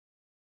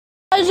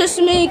guys, this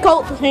is me,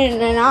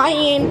 Colton, and I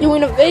am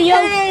doing a video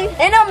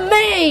in a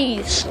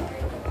maze.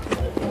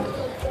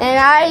 And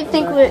I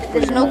think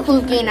there's no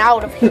clue getting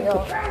out of here.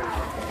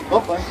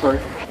 Oh, I'm sorry.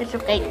 It's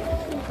okay.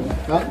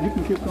 Well, you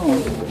can keep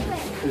going.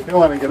 If you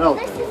want to get out.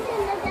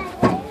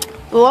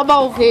 What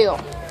about here?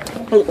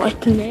 Oh,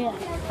 what's in there?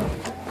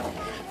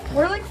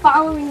 We're like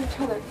following each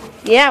other.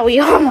 Yeah, we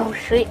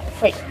almost wait.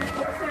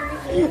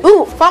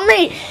 Ooh, follow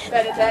me. Is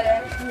that a dead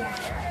end?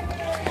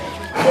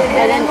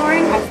 Dead end,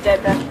 Lauren? That's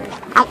dead end.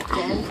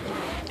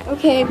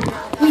 Okay.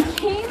 We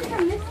came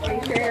from this way.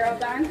 Sure you're all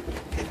done?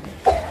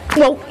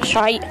 No, that's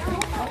right.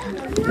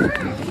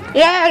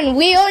 Yeah, and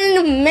we are in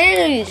the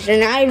maze,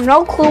 and I have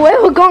no clue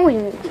where we're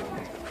going.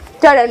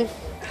 Dead end.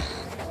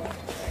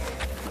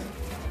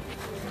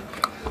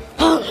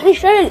 Let me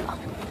show you.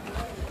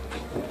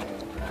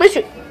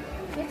 Listen.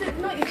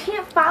 No, you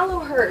can't follow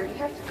her. You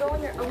have to go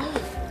on your own.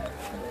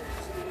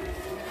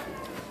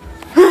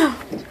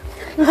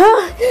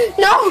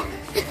 No!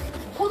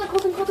 Hold it,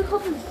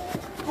 Colton.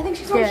 I think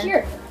she's over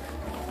here.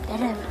 Dead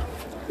end.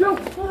 No,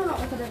 it's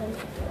a dead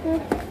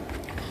end.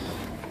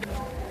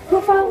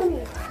 Go follow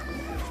me.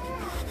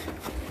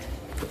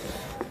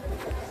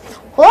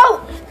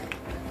 Whoa!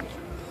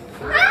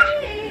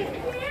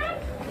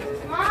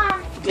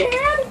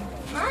 Dad!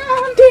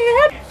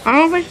 I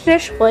don't think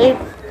this way.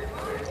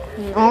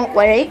 No,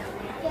 wait.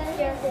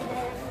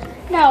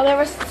 No, there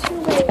was two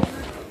ways.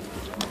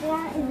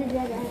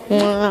 I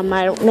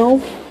don't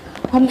know.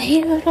 I'm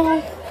here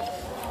though.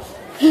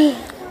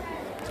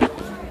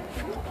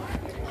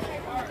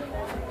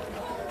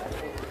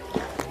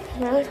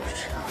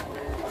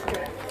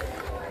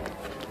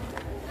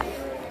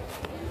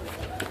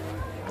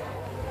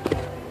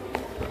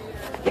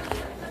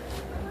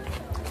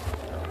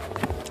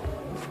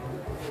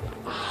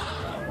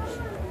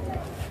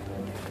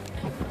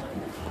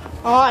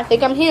 Oh, I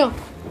think I'm here.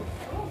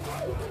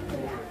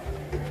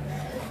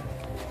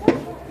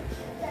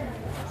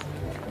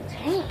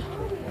 Dang.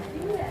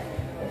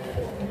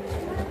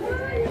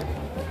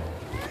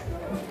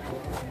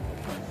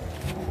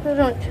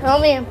 Don't tell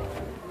me I'm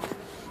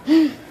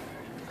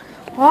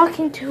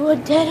walking to a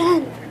dead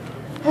end.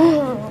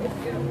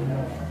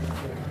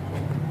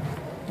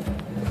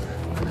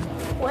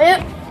 Where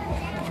am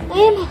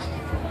I?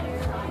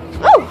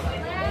 Oh!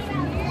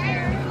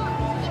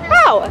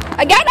 Oh,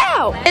 I got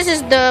out! This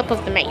is the up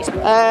of the maze.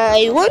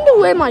 I wonder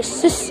where my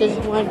sisters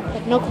went. I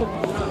have no clue.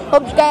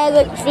 Hope you guys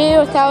like this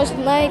video.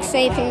 1,000 likes,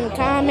 say anything in the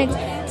comments.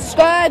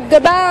 Subscribe.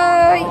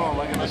 Goodbye! Oh,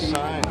 look at the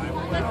sign.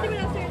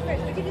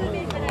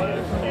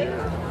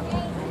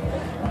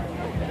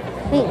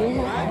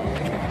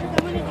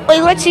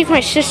 Wait, let's see if my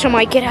sister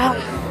might get out.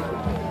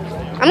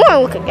 I'm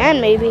gonna look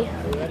again, maybe.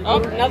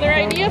 Oh, another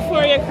idea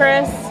for you,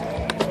 Chris.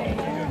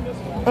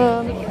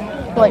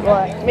 Wait,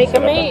 what? Make a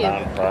maze.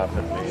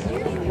 Non-profit.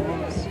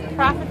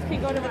 Profits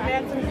can go to the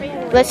Manson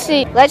family.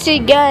 Let's see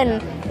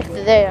again if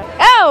they're there.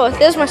 Oh,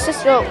 there's my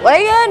sister.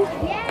 Reagan?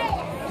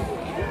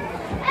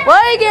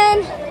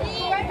 Reagan?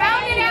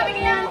 Found it,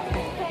 Abigail.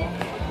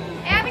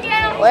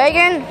 Abigail.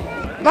 Reagan?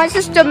 My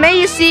sister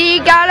Macy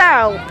got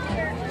out.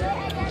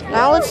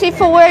 Now let's see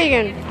for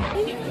Reagan.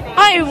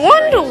 I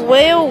wonder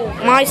where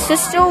my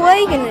sister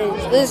Reagan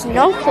is. There's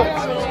no clue.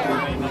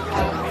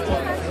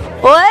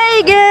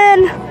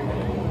 Reagan!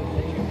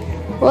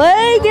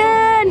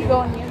 Reagan!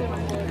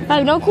 I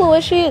have no clue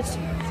where she is.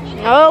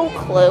 No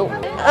clue.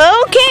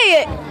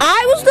 Okay,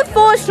 I was the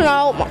first one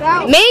out.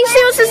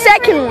 Macy was the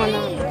second one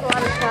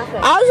out.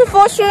 I was the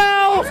first one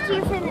out.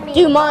 Do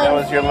you mind? That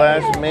was your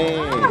last maze. I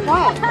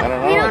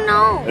don't know. We don't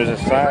know. There's a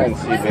sign,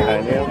 see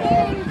behind you.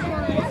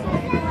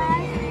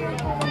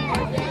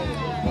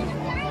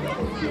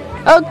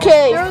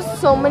 Okay. There was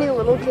so many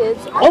little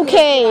kids.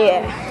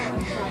 Okay.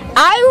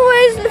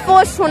 I was the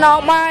first one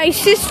out. My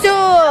sister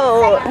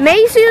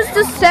Macy was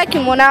the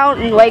second one out,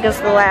 and Lega's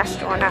the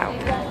last one out.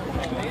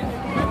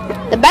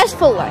 The best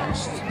for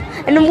last.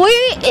 And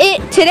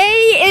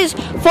today is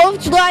 4th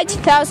of July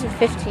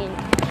 2015.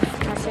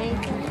 I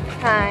think.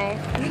 Hi.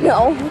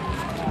 No.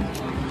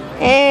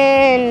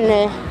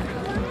 And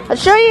I'll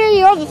show you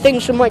any other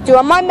things we might do.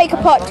 I might make a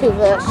part 2 of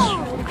this.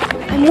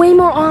 I'm way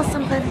more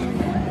awesome than him.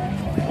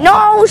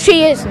 No,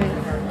 she isn't.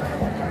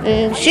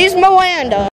 She's Miranda.